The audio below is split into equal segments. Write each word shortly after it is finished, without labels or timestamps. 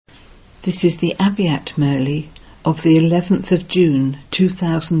This is the Aviat Murli of the 11th of June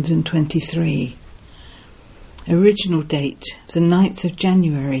 2023. Original date the 9th of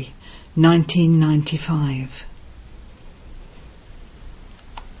January 1995.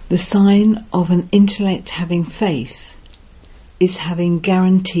 The sign of an intellect having faith is having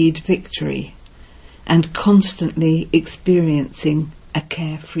guaranteed victory and constantly experiencing a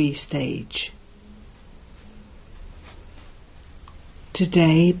carefree stage.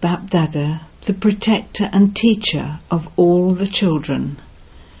 Today, Bap-Dada, the protector and teacher of all the children,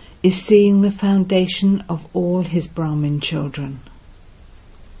 is seeing the foundation of all his Brahmin children.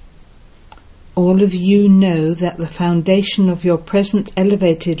 All of you know that the foundation of your present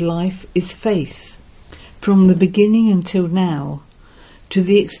elevated life is faith, from the beginning until now, to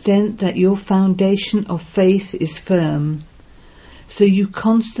the extent that your foundation of faith is firm, so you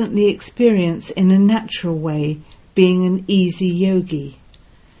constantly experience in a natural way being an easy yogi,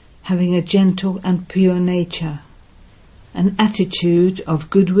 having a gentle and pure nature, an attitude of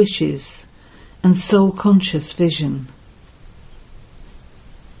good wishes and soul-conscious vision.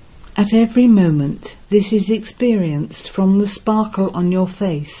 At every moment this is experienced from the sparkle on your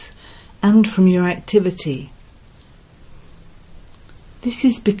face and from your activity. This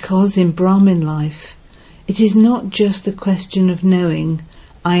is because in Brahmin life it is not just a question of knowing,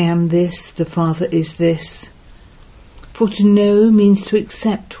 I am this, the Father is this. For to know means to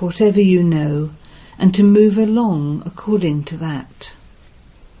accept whatever you know and to move along according to that.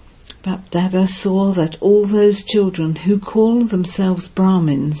 Bap-Dada saw that all those children who call themselves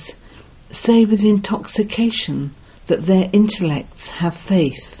Brahmins say with intoxication that their intellects have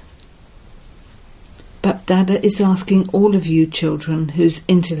faith. Bap-Dada is asking all of you children whose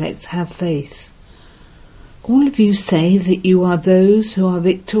intellects have faith. All of you say that you are those who are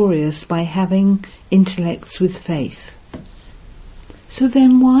victorious by having intellects with faith. So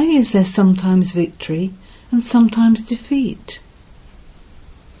then why is there sometimes victory and sometimes defeat?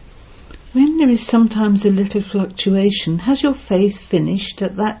 When there is sometimes a little fluctuation, has your faith finished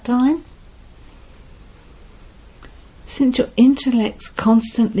at that time? Since your intellects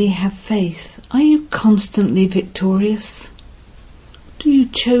constantly have faith, are you constantly victorious? Do you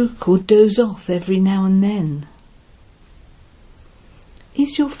choke or doze off every now and then?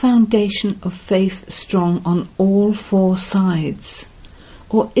 Is your foundation of faith strong on all four sides?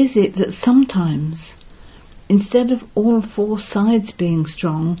 Or is it that sometimes, instead of all four sides being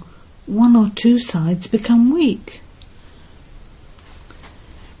strong, one or two sides become weak?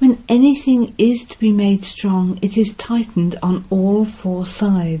 When anything is to be made strong, it is tightened on all four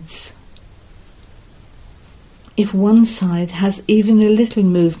sides. If one side has even a little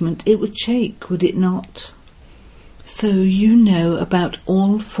movement, it would shake, would it not? So you know about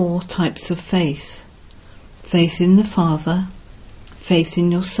all four types of faith. Faith in the Father, faith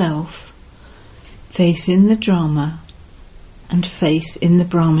in yourself, faith in the drama, and faith in the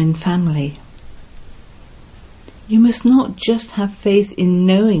Brahmin family. You must not just have faith in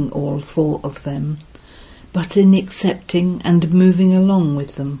knowing all four of them, but in accepting and moving along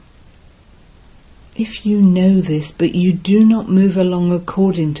with them. If you know this, but you do not move along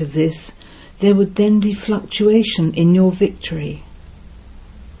according to this, there would then be fluctuation in your victory.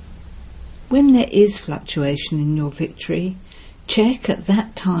 When there is fluctuation in your victory, check at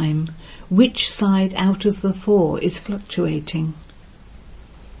that time which side out of the four is fluctuating.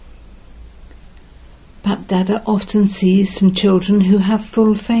 Bap-Dada often sees some children who have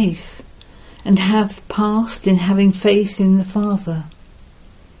full faith and have passed in having faith in the Father.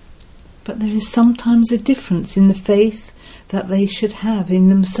 But there is sometimes a difference in the faith that they should have in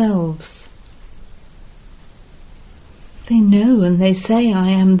themselves. They know and they say, I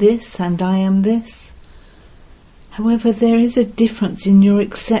am this and I am this. However, there is a difference in your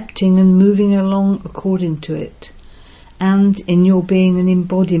accepting and moving along according to it, and in your being an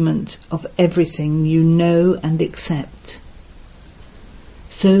embodiment of everything you know and accept,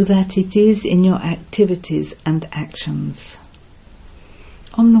 so that it is in your activities and actions.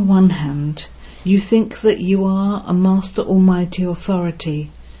 On the one hand, you think that you are a Master Almighty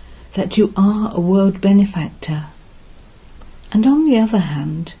Authority, that you are a world benefactor, and on the other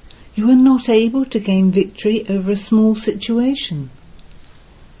hand, you are not able to gain victory over a small situation.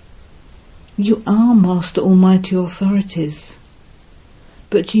 You are Master Almighty Authorities,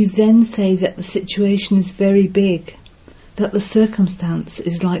 but you then say that the situation is very big, that the circumstance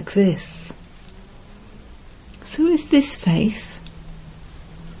is like this. So is this faith?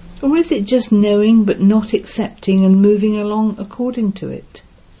 Or is it just knowing but not accepting and moving along according to it?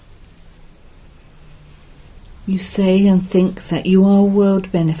 You say and think that you are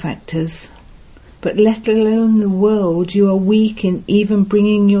world benefactors, but let alone the world, you are weak in even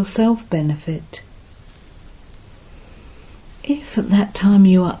bringing yourself benefit. If at that time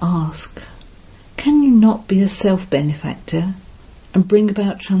you are asked, can you not be a self-benefactor and bring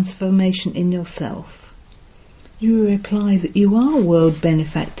about transformation in yourself? You reply that you are world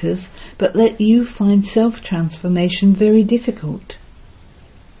benefactors, but that you find self-transformation very difficult.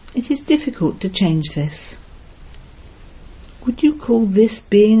 It is difficult to change this. Would you call this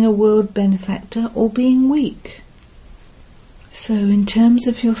being a world benefactor or being weak? So in terms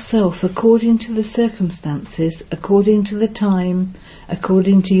of yourself, according to the circumstances, according to the time,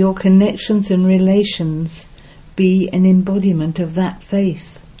 according to your connections and relations, be an embodiment of that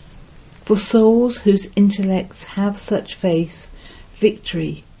faith. For souls whose intellects have such faith,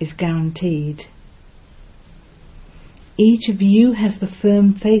 victory is guaranteed. Each of you has the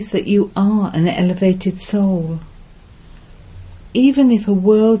firm faith that you are an elevated soul. Even if a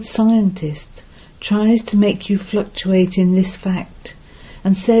world scientist tries to make you fluctuate in this fact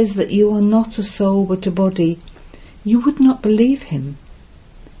and says that you are not a soul but a body, you would not believe him.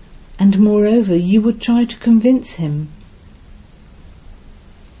 And moreover, you would try to convince him.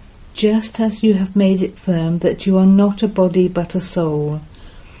 Just as you have made it firm that you are not a body but a soul,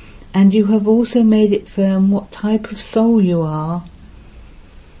 and you have also made it firm what type of soul you are,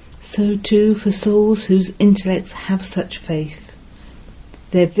 so too for souls whose intellects have such faith,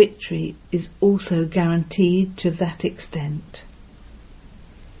 their victory is also guaranteed to that extent.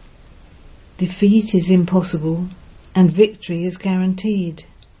 Defeat is impossible, and victory is guaranteed.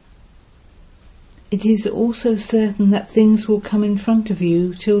 It is also certain that things will come in front of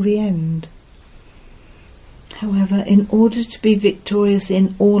you till the end. However, in order to be victorious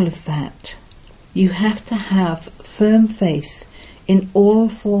in all of that, you have to have firm faith in all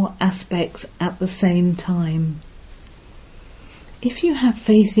four aspects at the same time. If you have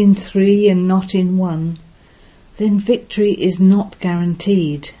faith in three and not in one, then victory is not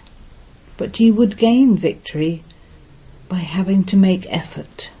guaranteed, but you would gain victory by having to make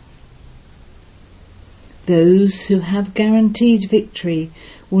effort. Those who have guaranteed victory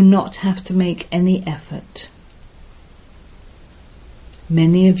will not have to make any effort.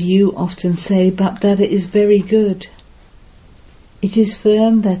 Many of you often say, "Bap Dada is very good." It is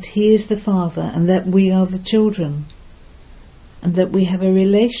firm that he is the Father and that we are the children, and that we have a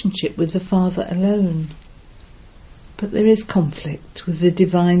relationship with the Father alone. But there is conflict with the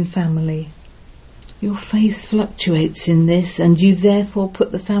divine family. Your faith fluctuates in this, and you therefore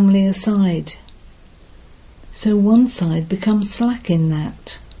put the family aside. So one side becomes slack in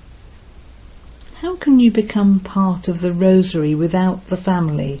that. How can you become part of the rosary without the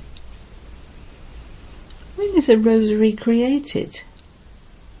family? When is a rosary created?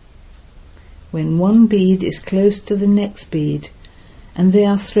 When one bead is close to the next bead and they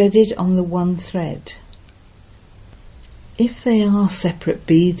are threaded on the one thread. If they are separate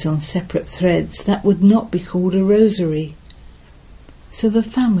beads on separate threads, that would not be called a rosary. So the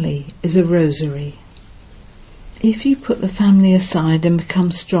family is a rosary. If you put the family aside and become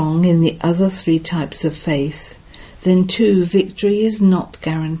strong in the other three types of faith, then too victory is not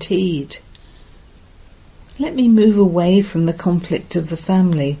guaranteed. Let me move away from the conflict of the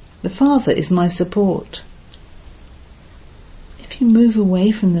family. The Father is my support. If you move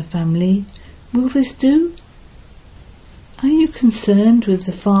away from the family, will this do? Are you concerned with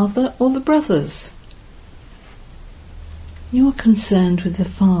the Father or the brothers? You are concerned with the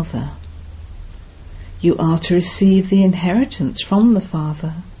Father. You are to receive the inheritance from the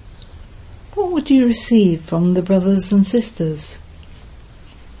Father. What would you receive from the brothers and sisters?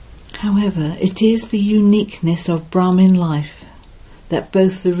 However, it is the uniqueness of Brahmin life that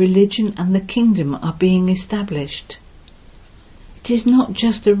both the religion and the kingdom are being established. It is not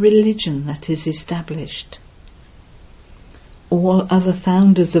just a religion that is established. All other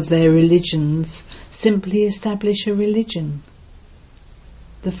founders of their religions simply establish a religion.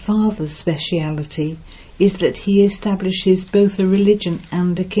 The Father's speciality is that he establishes both a religion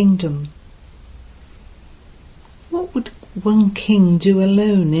and a kingdom. What would one king do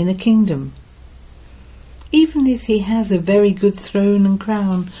alone in a kingdom? Even if he has a very good throne and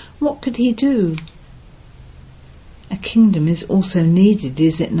crown, what could he do? A kingdom is also needed,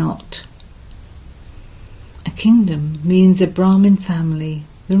 is it not? A kingdom means a Brahmin family,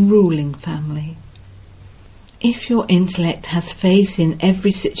 the ruling family. If your intellect has faith in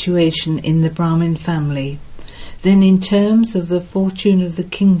every situation in the Brahmin family, then in terms of the fortune of the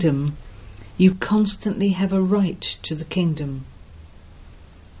kingdom, you constantly have a right to the kingdom.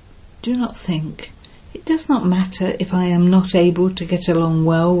 Do not think, it does not matter if I am not able to get along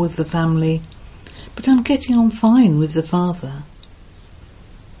well with the family, but I'm getting on fine with the Father.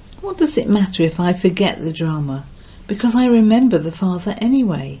 What does it matter if I forget the drama, because I remember the Father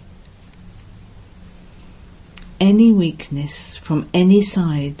anyway? Any weakness from any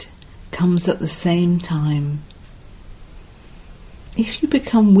side comes at the same time. If you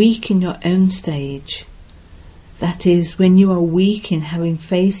become weak in your own stage, that is, when you are weak in having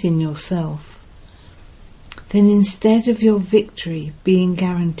faith in yourself, then instead of your victory being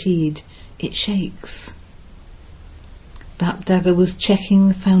guaranteed, it shakes. Bapdada was checking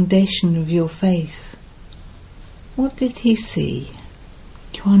the foundation of your faith. What did he see?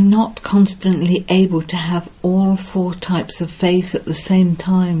 You are not constantly able to have all 4 types of faith at the same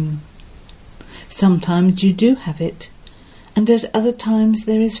time. Sometimes you do have it, and at other times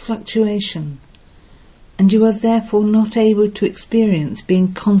there is fluctuation, and you are therefore not able to experience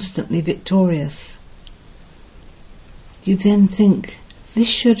being constantly victorious. You then think, this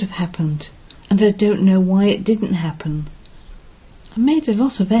should have happened, and I don't know why it didn't happen. I made a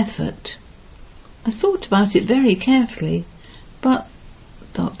lot of effort. I thought about it very carefully, but...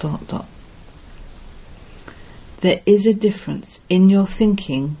 There is a difference in your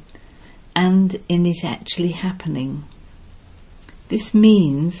thinking and in it actually happening. This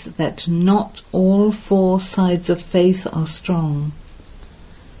means that not all 4 sides of faith are strong.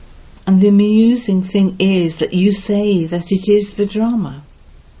 And the amusing thing is that you say that it is the drama.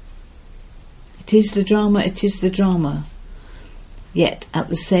 It is the drama, it is the drama. Yet at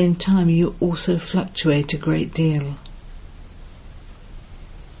the same time you also fluctuate a great deal.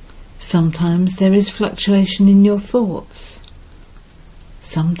 Sometimes there is fluctuation in your thoughts.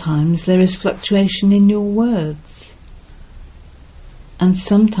 Sometimes there is fluctuation in your words. And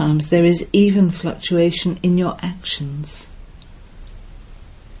sometimes there is even fluctuation in your actions.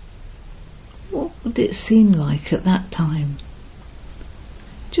 What would it seem like at that time?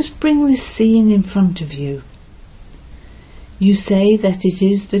 Just bring this scene in front of you. You say that it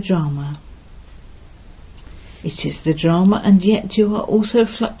is the drama. It is the drama, and yet you are also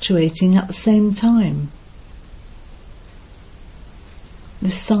fluctuating at the same time.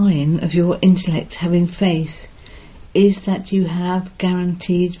 The sign of your intellect having faith is that you have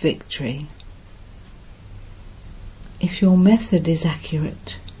guaranteed victory. If your method is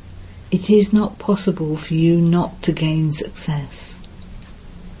accurate, it is not possible for you not to gain success.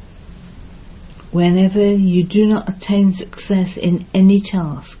 Whenever you do not attain success in any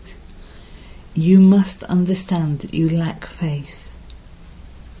task, you must understand that you lack faith.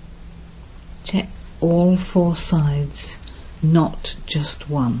 Check all 4 sides, not just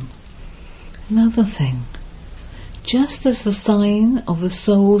one. Another thing, just as the sign of the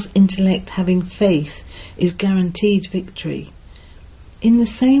soul's intellect having faith is guaranteed victory, in the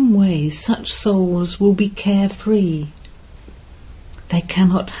same way such souls will be carefree. They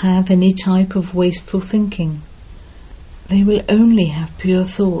cannot have any type of wasteful thinking. They will only have pure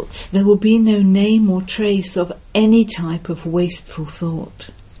thoughts. There will be no name or trace of any type of wasteful thought.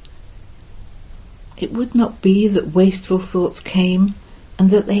 It would not be that wasteful thoughts came and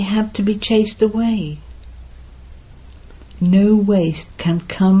that they had to be chased away. No waste can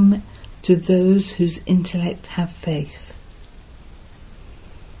come to those whose intellect have faith.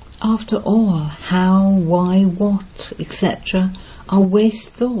 After all, how, why, what, etc. are waste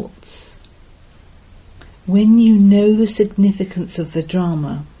thoughts. When you know the significance of the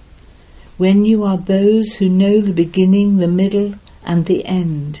drama, when you are those who know the beginning, the middle and the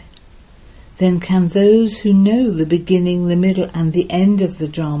end, then can those who know the beginning, the middle and the end of the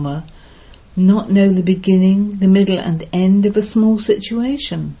drama not know the beginning, the middle and end of a small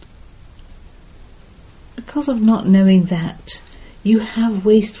situation? Because of not knowing that, you have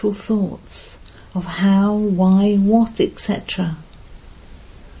wasteful thoughts of how, why, what, etc.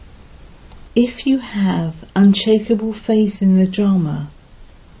 If you have unshakable faith in the drama,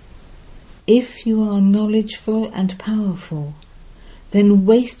 if you are knowledgeful and powerful, then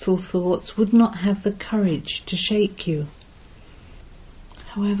wasteful thoughts would not have the courage to shake you.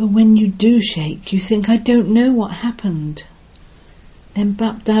 However, when you do shake, you think, I don't know what happened. Then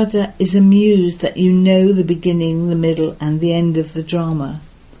Bapdada is amused that you know the beginning, the middle and the end of the drama,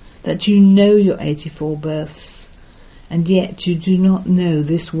 that you know your 84 births, and yet you do not know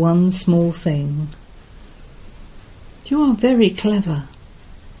this one small thing. You are very clever.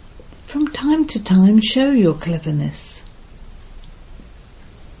 From time to time show your cleverness.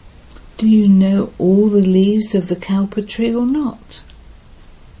 Do you know all the leaves of the kalpa tree or not?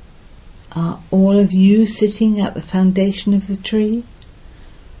 Are all of you sitting at the foundation of the tree?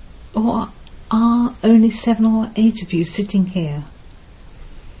 Or are only 7 or 8 of you sitting here?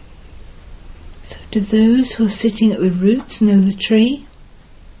 So do those who are sitting at the roots know the tree?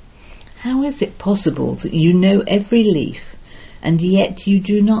 How is it possible that you know every leaf and yet you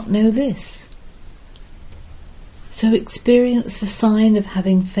do not know this. So experience the sign of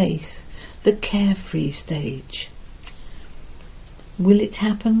having faith, the carefree stage. Will it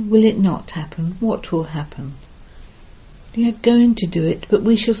happen? Will it not happen? What will happen? We are going to do it, but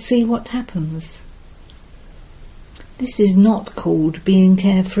we shall see what happens. This is not called being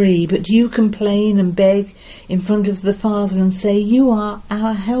carefree, but you complain and beg in front of the Father and say, you are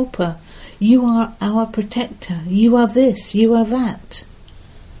our helper, you are our protector, you are this, you are that.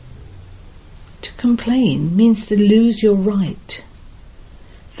 To complain means to lose your right.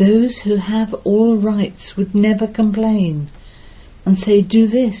 Those who have all rights would never complain and say, do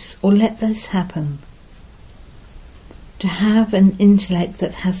this or let this happen. To have an intellect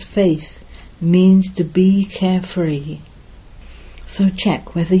that has faith means to be carefree. So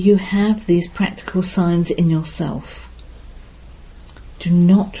check whether you have these practical signs in yourself. Do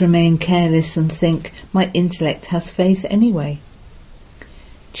not remain careless and think, my intellect has faith anyway.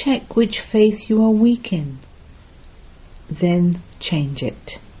 Check which faith you are weak in. Then change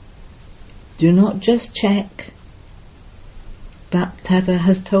it. Do not just check. Baptada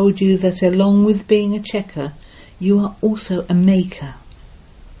has told you that along with being a checker, you are also a maker.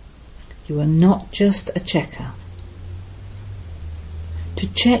 You are not just a checker. To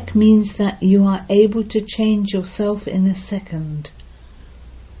check means that you are able to change yourself in a second.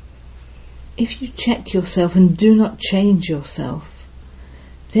 If you check yourself and do not change yourself,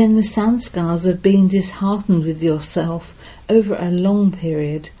 then the sanskars of being disheartened with yourself over a long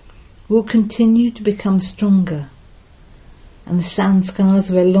period will continue to become stronger, and the sanskars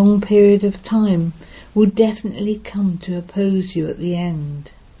of a long period of time will definitely come to oppose you at the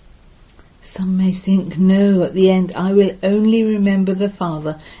end. Some may think, no, at the end I will only remember the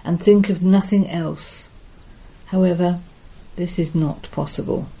Father and think of nothing else. However, this is not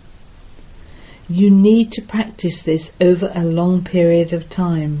possible. You need to practice this over a long period of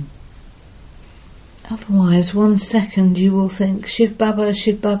time. Otherwise, 1 second you will think, Shiv Baba,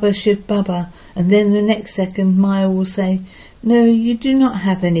 Shiv Baba, Shiv Baba, and then the next second Maya will say, no, you do not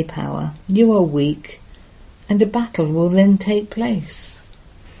have any power, you are weak, and a battle will then take place.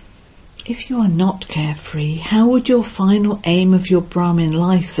 If you are not carefree, how would your final aim of your Brahmin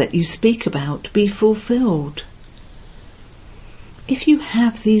life that you speak about be fulfilled? If you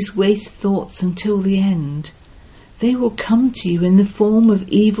have these waste thoughts until the end, they will come to you in the form of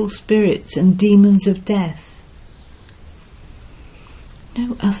evil spirits and demons of death.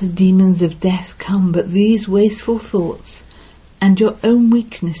 No other demons of death come but these wasteful thoughts, and your own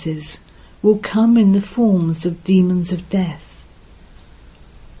weaknesses will come in the forms of demons of death.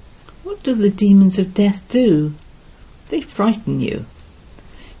 What do the demons of death do? They frighten you.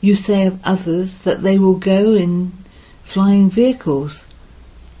 You say of others that they will go in flying vehicles.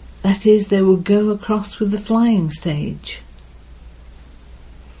 That is, they will go across with the flying stage.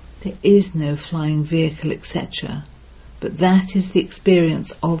 There is no flying vehicle, etc., but that is the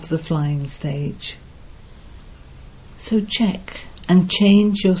experience of the flying stage. So check and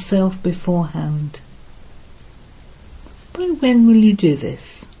change yourself beforehand. But when will you do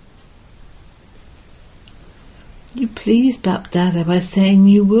this? You please Bapdada by saying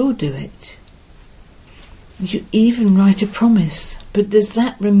you will do it. You even write a promise, but does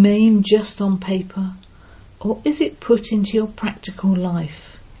that remain just on paper, or is it put into your practical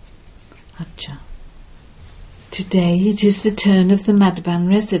life? Acha. Today it is the turn of the Madhaban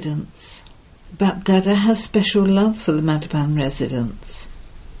residents. Bapdada has special love for the Madhaban residents.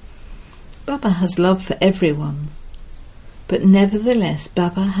 Baba has love for everyone, but nevertheless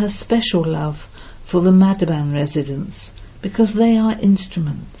Baba has special love for the Madhaban residents because they are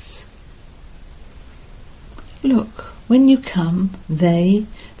instruments. Look, when you come, they,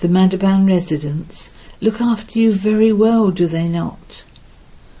 the Madhaban residents, look after you very well, do they not?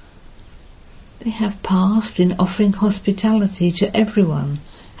 They have passed in offering hospitality to everyone,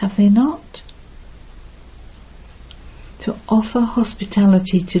 have they not? To offer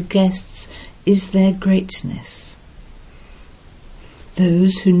hospitality to guests is their greatness.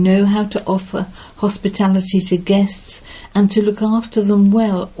 Those who know how to offer hospitality to guests and to look after them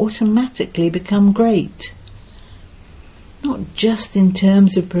well automatically become great. Not just in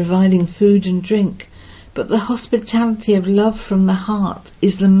terms of providing food and drink, but the hospitality of love from the heart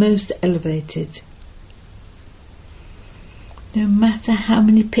is the most elevated. No matter how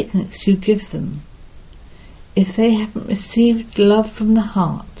many picnics you give them, if they haven't received love from the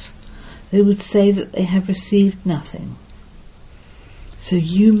heart, they would say that they have received nothing. So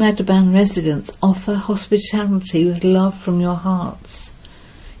you Madhaban residents offer hospitality with love from your hearts.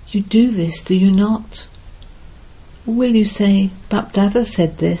 You do this, do you not? Or will you say, Bapdada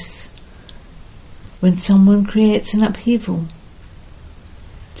said this? When someone creates an upheaval,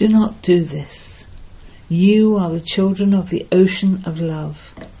 Do not do this. You are the children of the ocean of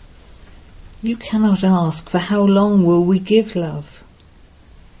love. You cannot ask, for how long will we give love?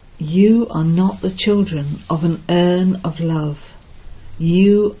 You are not the children of an urn of love.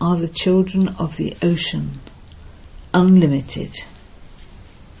 You are the children of the ocean, unlimited.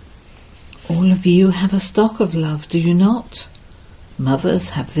 All of you have a stock of love, do you not?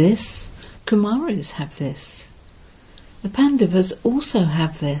 Mothers have this. Kumaris have this. The Pandavas also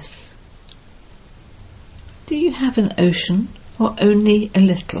have this. Do you have an ocean, or only a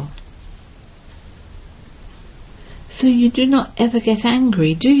little? So you do not ever get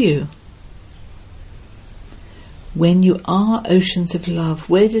angry, do you? When you are oceans of love,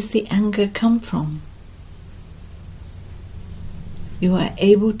 where does the anger come from? You are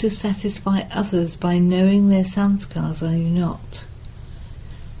able to satisfy others by knowing their sanskars, are you not?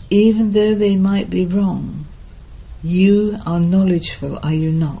 Even though they might be wrong, you are knowledgeful, are you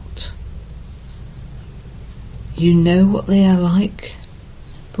not? You know what they are like,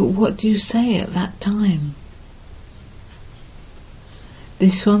 but what do you say at that time?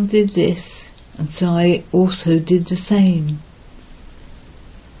 This one did this, and so I also did the same.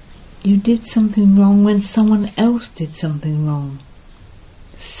 You did something wrong when someone else did something wrong.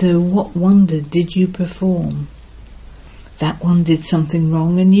 So what wonder did you perform? That one did something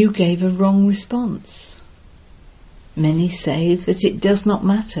wrong and you gave a wrong response. Many say that it does not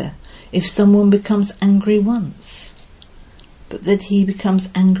matter if someone becomes angry once, but that he becomes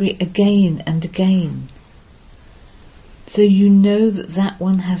angry again and again. So you know that that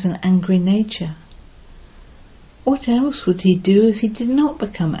one has an angry nature. What else would he do if he did not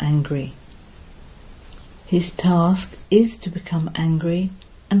become angry? His task is to become angry,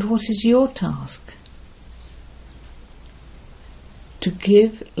 and what is your task? To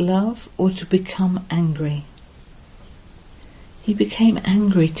give love or to become angry? He became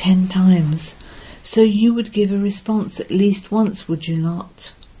angry 10 times, so you would give a response at least once, would you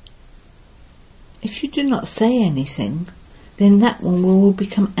not? If you do not say anything, then that one will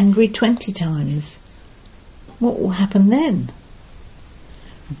become angry 20 times. What will happen then?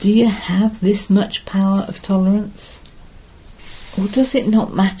 Do you have this much power of tolerance? Or does it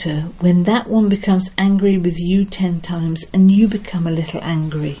not matter when that one becomes angry with you 10 times and you become a little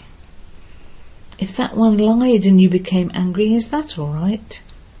angry? If that one lied and you became angry, is that all right?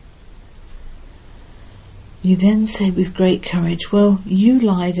 You then say with great courage, well, you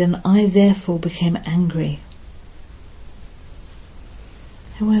lied and I therefore became angry.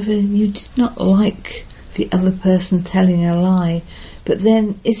 However, you did not like the other person telling a lie, but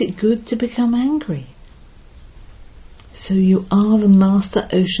then is it good to become angry? So you are the master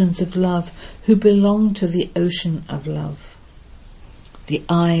oceans of love who belong to the ocean of love. The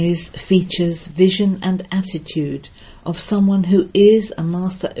eyes, features, vision and attitude of someone who is a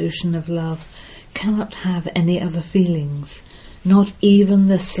master ocean of love cannot have any other feelings, not even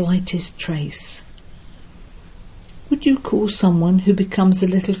the slightest trace. Would you call someone who becomes a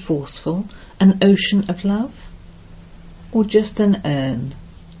little forceful an ocean of love? Or just an urn?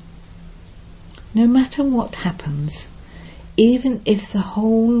 No matter what happens, even if the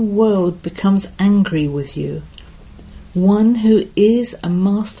whole world becomes angry with you, one who is a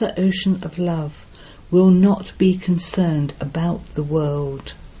master ocean of love will not be concerned about the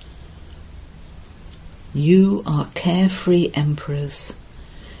world. You are carefree emperors.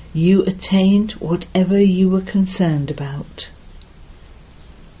 You attained whatever you were concerned about.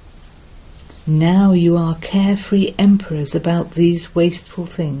 Now you are carefree emperors about these wasteful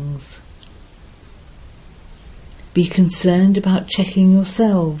things. Be concerned about checking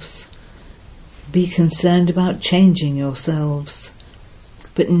yourselves. Be concerned about changing yourselves.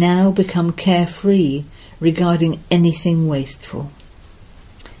 But now become carefree regarding anything wasteful.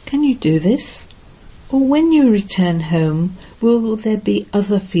 Can you do this? Or when you return home, will there be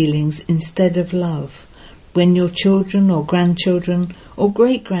other feelings instead of love, when your children or grandchildren or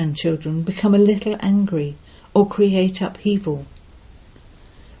great-grandchildren become a little angry or create upheaval?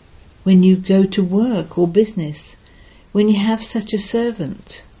 When you go to work or business, when you have such a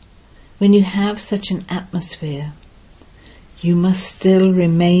servant, when you have such an atmosphere, you must still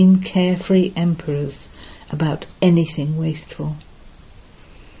remain carefree emperors about anything wasteful.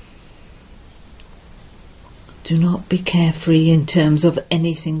 Do not be carefree in terms of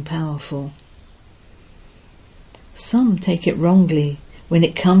anything powerful. Some take it wrongly when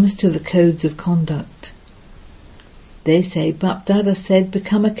it comes to the codes of conduct. They say Bapdada said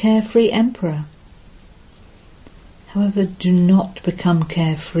become a carefree emperor. However, do not become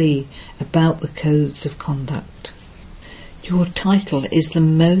carefree about the codes of conduct. Your title is the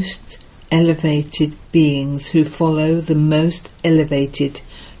most elevated beings who follow the most elevated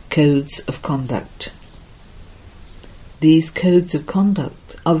codes of conduct. These codes of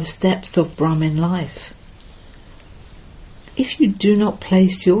conduct are the steps of Brahmin life. If you do not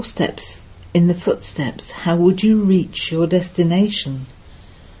place your steps in the footsteps, how would you reach your destination?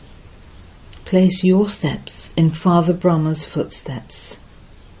 Place your steps in Father Brahma's footsteps.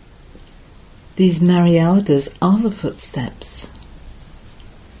 These Maryadas are the footsteps.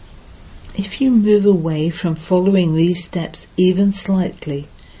 If you move away from following these steps even slightly,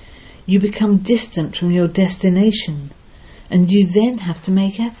 you become distant from your destination, and you then have to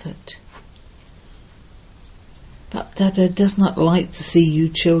make effort. But Dada does not like to see you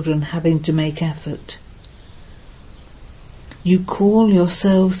children having to make effort. You call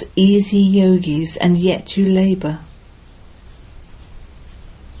yourselves easy yogis, and yet you labour.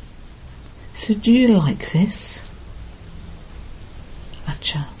 So do you like this?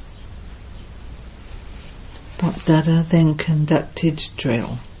 Acha. But Dada then conducted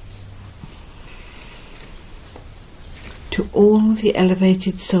drill. To all the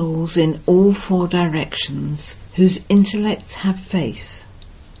elevated souls in all four directions whose intellects have faith,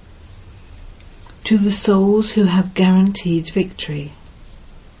 to the souls who have guaranteed victory,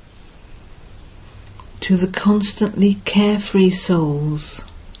 to the constantly carefree souls,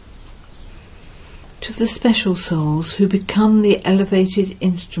 to the special souls who become the elevated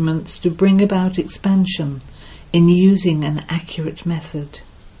instruments to bring about expansion in using an accurate method,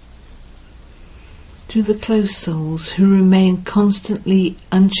 to the close souls who remain constantly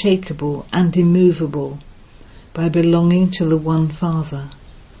unshakable and immovable by belonging to the One Father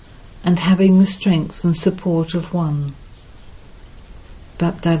and having the strength and support of one.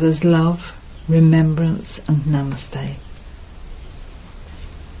 Bapdada's love, remembrance and namaste.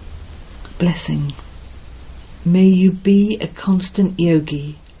 Blessing. May you be a constant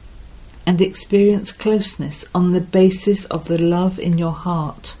yogi and experience closeness on the basis of the love in your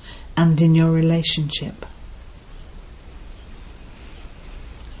heart and in your relationship.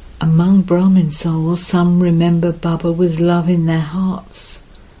 Among Brahmin souls, some remember Baba with love in their hearts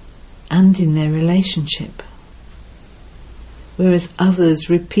and in their relationship, whereas others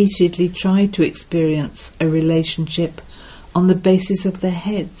repeatedly try to experience a relationship on the basis of their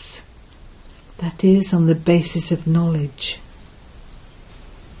heads, that is, on the basis of knowledge.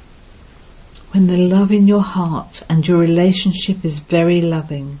 When the love in your heart and your relationship is very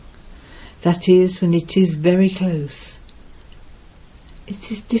loving, that is, when it is very close, it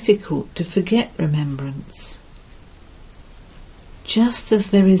is difficult to forget remembrance. Just as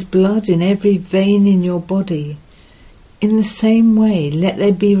there is blood in every vein in your body, in the same way let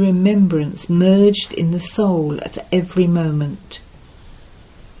there be remembrance merged in the soul at every moment.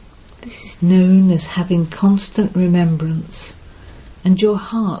 This is known as having constant remembrance and your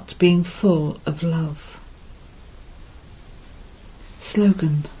heart being full of love.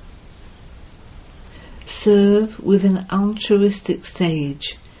 Slogan. Serve with an altruistic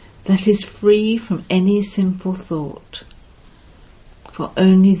stage that is free from any sinful thought, for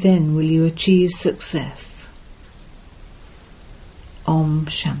only then will you achieve success. Om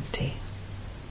Shanti.